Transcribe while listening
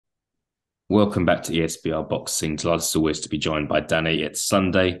Welcome back to ESBR Boxing. Delighted as always to be joined by Danny. It's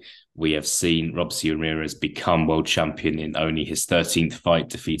Sunday. We have seen Robeisy Ramirez become world champion in only his 13th fight,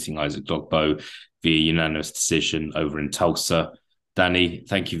 defeating Isaac Dogbo via unanimous decision over in Tulsa. Danny,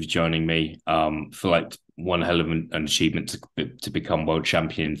 thank you for joining me. Feel like one hell of an achievement to become world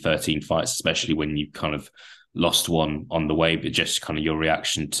champion in 13 fights, especially when you kind of lost one on the way. But just kind of your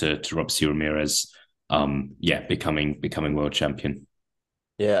reaction to Robeisy Ramirez, becoming world champion.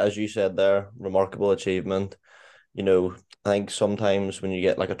 Yeah, as you said there, remarkable achievement. I think sometimes when you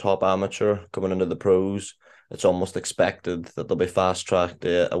get like a top amateur coming into the pros, it's almost expected that they'll be fast tracked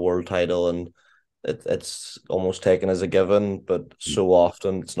to a world title, and it's almost taken as a given, but so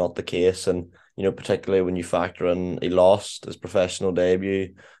often it's not the case. And particularly when you factor in he lost his professional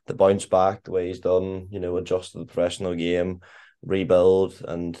debut, the bounce back, the way he's done, adjusted the professional game, rebuild,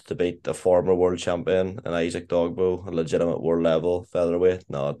 and to beat a former world champion and Isaac Dogbo, a legitimate world level featherweight.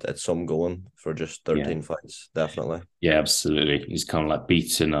 No, it's some going for just Yeah. 13 fights, definitely. Yeah, absolutely. He's kind of like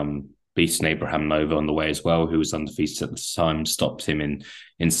beaten Abraham Nova on the way as well, who was undefeated at the time, stopped him in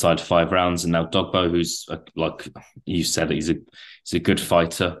inside 5 rounds, and now Dogbo, who's like you said, he's a good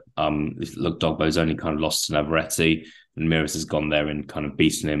fighter. Look, Dogbo's only kind of lost to Navarrete, and Ramirez has gone there and kind of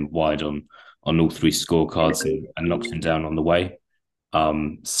beaten him wide on all three scorecards and knocked him down on the way.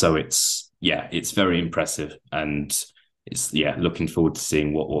 So it's very impressive, and it's looking forward to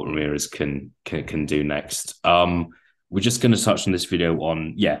seeing what Ramirez can do next. We're just going to touch on this video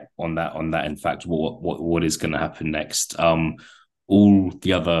on that. In fact, what is going to happen next? All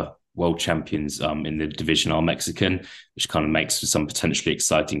the other world champions in the division are Mexican, which kind of makes for some potentially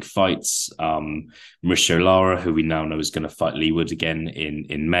exciting fights. Mauricio Lara, who we now know is going to fight Leeward again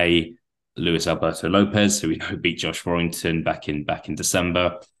in May. Luis Alberto Lopez, who we know beat Josh Warrington back in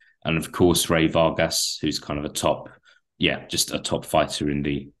December, and of course Ray Vargas, who's kind of just a top fighter in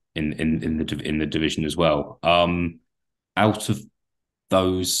the division as well. Out of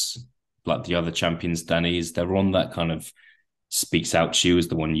those, like the other champions, Danny, is there one that kind of speaks out to you as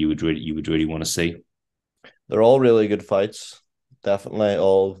the one you would really want to see? They're all really good fights, definitely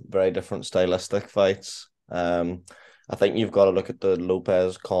all very different stylistic fights. I think you've got to look at the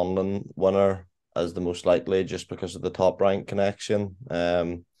Lopez Conlon winner as the most likely just because of the top rank connection.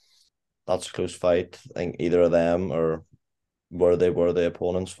 That's a close fight. I think either of them are worthy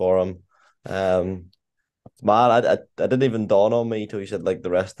opponents for him. Man, I didn't even dawn on me till you said like the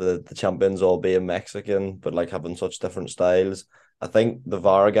rest of the champions all being Mexican, but like having such different styles. I think the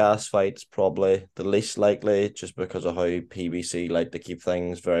Vargas fight's probably the least likely just because of how PBC like to keep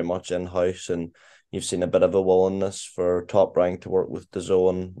things very much in house, and you've seen a bit of a willingness for Top Rank to work with the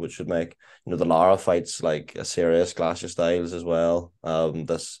zone, which would make the Lara fights like a serious clash of styles as well.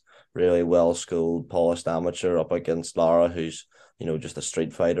 This really well schooled, polished amateur up against Lara, who's just a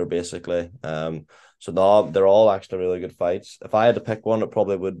street fighter basically. So no, they're all actually really good fights. If I had to pick one, it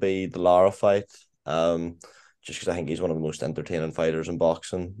probably would be the Lara fight. Just because I think he's one of the most entertaining fighters in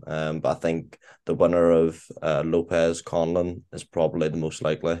boxing. But I think the winner of Lopez Conlon is probably the most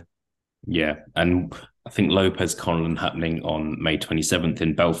likely. Yeah, and I think Lopez Conlon happening on May 27th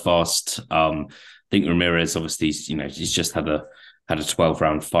in Belfast. I think Ramirez obviously he's just had a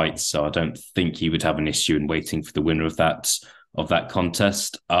 12-round fight, so I don't think he would have an issue in waiting for the winner of that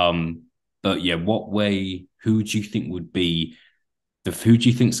contest. But yeah, who do you think would be who do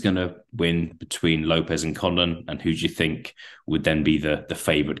you think's going to win between Lopez and Conlon, and who do you think would then be the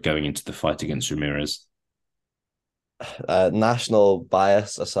favorite going into the fight against Ramirez? National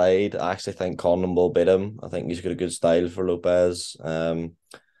bias aside, I actually think Conlon will beat him. I think he's got a good style for Lopez.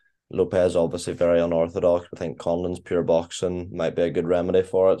 Lopez obviously very unorthodox. I think Conlon's pure boxing might be a good remedy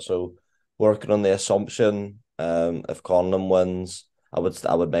for it. So working on the assumption, if Conlon wins, I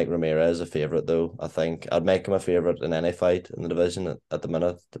would make Ramirez a favorite though. I think I'd make him a favorite in any fight in the division at the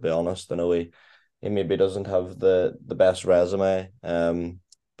minute. To be honest, I know he maybe doesn't have the best resume. But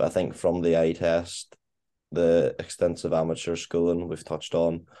I think from the eye test, the extensive amateur schooling we've touched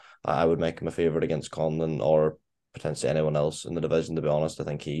on, I would make him a favorite against Conlon or potentially anyone else in the division. To be honest, I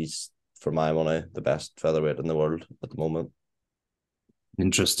think he's, for my money, the best featherweight in the world at the moment.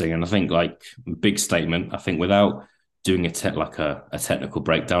 Interesting, and I think like big statement. I think without doing a technical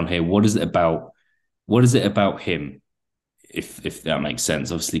breakdown here, what is it about him? If that makes sense.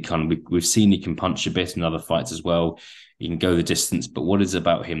 Obviously, kind of we've seen he can punch a bit in other fights as well. He can go the distance, but what is it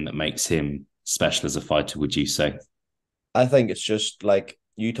about him that makes him special as a fighter? Would you say? I think it's just like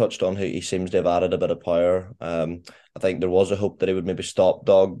you touched on, who he seems to have added a bit of power. I think there was a hope that he would maybe stop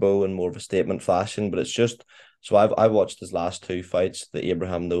Dogbo in more of a statement fashion, but it's just so I've watched his last two fights, the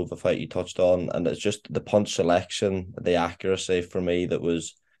Abraham Nova fight you touched on, and it's just the punch selection, the accuracy for me that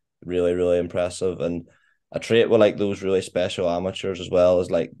was really, really impressive. And a trait with like those really special amateurs as well is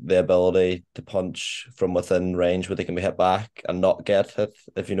like the ability to punch from within range where they can be hit back and not get hit,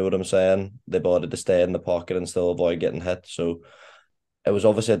 if you know what I'm saying. The ability to stay in the pocket and still avoid getting hit. So it was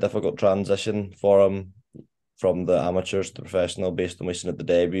obviously a difficult transition for him from the amateurs to the professional based on what we seen at the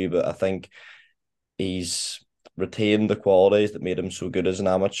debut, but I think he's retained the qualities that made him so good as an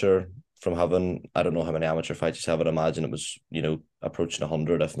amateur from having, I don't know how many amateur fights he's had. I'd imagine it was, approaching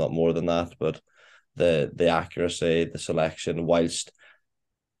 100, if not more than that. But the accuracy, the selection, whilst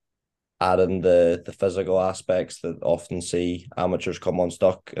adding the physical aspects that often see amateurs come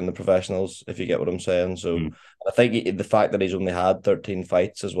unstuck in the professionals, if you get what I'm saying. So Mm. I think the fact that he's only had 13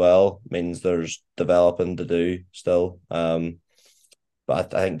 fights as well means there's developing to do still.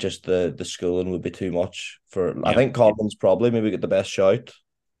 But I think just the schooling would be too much for. I Yeah. think Collins probably maybe get the best shout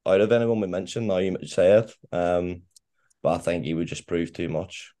out of anyone we mentioned. Now you say it, but I think he would just prove too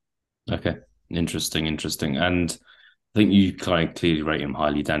much. Okay. Interesting. Interesting. And I think you kind of clearly rate him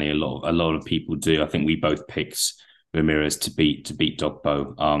highly, Danny. A lot of people do. I think we both picked Ramirez to beat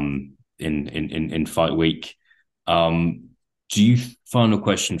Dogbo in fight week. Do you Final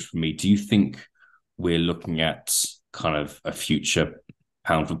question for me? Do you think we're looking at kind of a future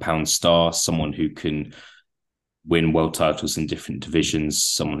pound for pound star, someone who can win world titles in different divisions,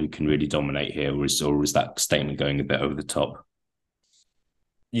 someone who can really dominate here, or is that statement going a bit over the top?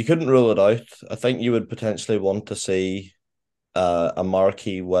 You couldn't rule it out. I think you would potentially want to see a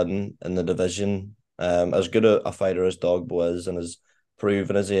marquee win in the division. As good a fighter as Dogbo is and as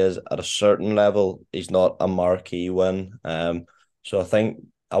proven as he is at a certain level, he's not a marquee win. So I think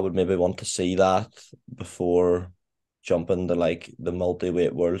I would maybe want to see that before jumping to like the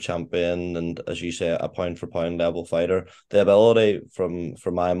multi-weight world champion and, as you say, a pound for pound level fighter. The ability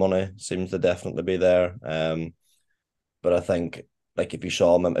for my money seems to definitely be there. But I think like if you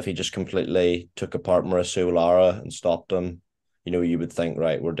saw him, if he just completely took apart Mauricio Lara and stopped him, you would think,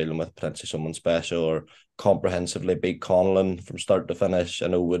 right, we're dealing with potentially someone special, or comprehensively beat Conlon from start to finish. I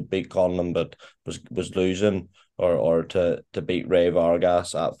know would beat Conlon, but was losing, or to beat Ray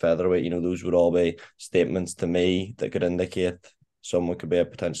Vargas at featherweight. Those would all be statements to me that could indicate someone could be a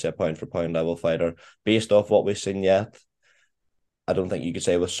potentially a pound for pound level fighter based off what we've seen yet. I don't think you could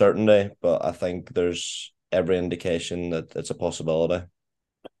say with certainty, but I think there's every indication that it's a possibility.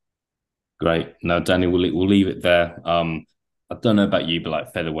 Great. Now, Danny, we'll leave it there. I don't know about you, but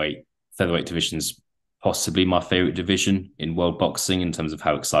like featherweight division's possibly my favorite division in world boxing in terms of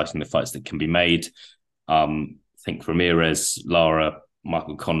how exciting the fights that can be made. I think Ramirez, Lara,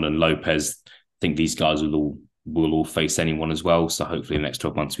 Michael Conlon, Lopez. I think these guys will all face anyone as well. So hopefully, in the next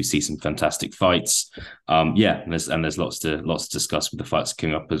 12 months, we see some fantastic fights. Yeah, and there's lots to discuss with the fights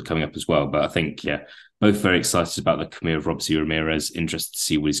coming up as well. But I think both very excited about the career of Robeisy Ramirez. Interested to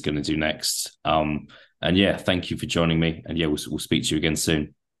see what he's going to do next. And yeah, thank you for joining me. And yeah, we'll speak to you again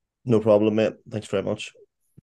soon. No problem, mate. Thanks very much.